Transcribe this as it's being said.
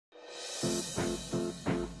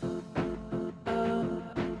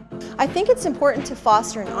I think it's important to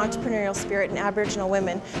foster an entrepreneurial spirit in Aboriginal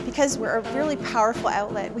women because we're a really powerful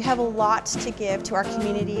outlet. We have a lot to give to our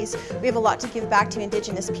communities. We have a lot to give back to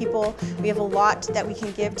Indigenous people. We have a lot that we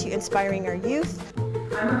can give to inspiring our youth.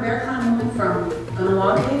 I'm a American woman from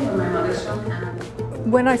Ganawagi, where my mother's from Canada.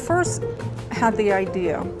 When I first had the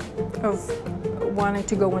idea of wanting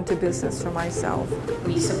to go into business for myself,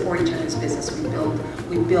 We support each other's business.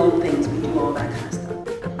 We build things. We do all that kind of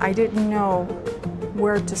stuff. I didn't know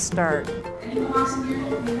where to start. Any mohawks in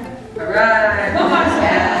here? All right, mohawks,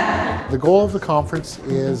 yeah. The goal of the conference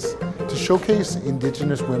is to showcase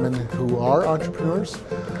Indigenous women who are entrepreneurs,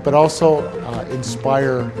 but also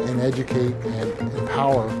inspire and educate and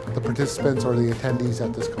empower the participants or the attendees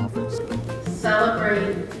at this conference.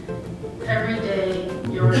 Celebrate every day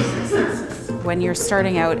your successes. When you're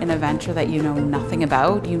starting out in a venture that you know nothing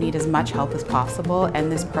about, you need as much help as possible,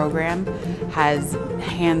 and this program has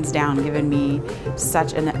hands down given me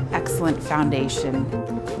such an excellent foundation.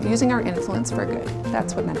 Using our influence for good,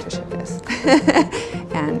 that's what mentorship is.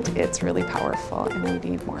 And it's really powerful, and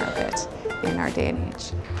we need more of it in our day and age.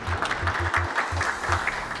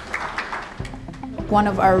 One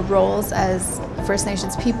of our roles as First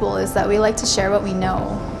Nations people is that we like to share what we know.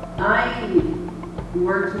 I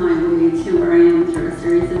worked my way to where I am through a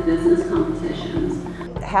series of business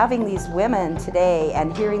competitions. Having these women today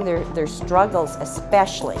and hearing their struggles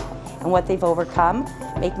especially and what they've overcome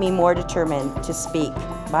make me more determined to speak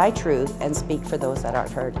my truth and speak for those that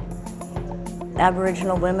aren't heard.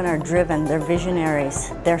 Aboriginal women are driven, they're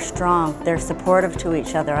visionaries, they're strong, they're supportive to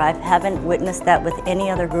each other. I haven't witnessed that with any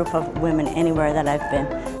other group of women anywhere that I've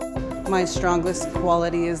been. My strongest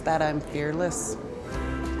quality is that I'm fearless.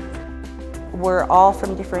 We're all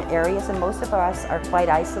from different areas and most of us are quite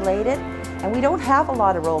isolated, and we don't have a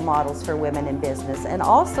lot of role models for women in business, and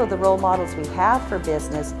also the role models we have for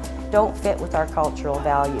business don't fit with our cultural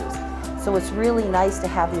values. So it's really nice to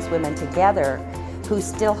have these women together who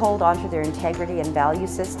still hold on to their integrity and value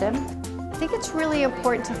system. I think it's really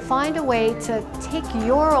important to find a way to take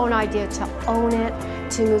your own idea, to own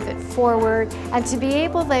it, to move it forward, and to be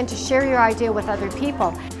able then to share your idea with other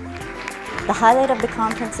people. The highlight of the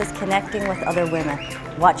conference is connecting with other women,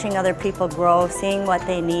 watching other people grow, seeing what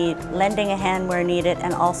they need, lending a hand where needed,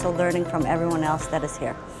 and also learning from everyone else that is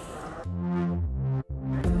here.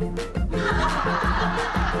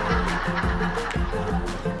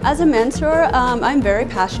 As a mentor, I'm very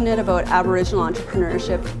passionate about Aboriginal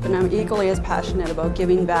entrepreneurship, and I'm equally as passionate about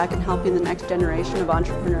giving back and helping the next generation of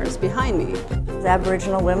entrepreneurs behind me.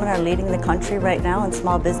 Aboriginal women are leading the country right now in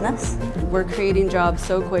small business. We're creating jobs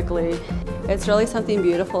so quickly. It's really something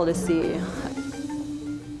beautiful to see.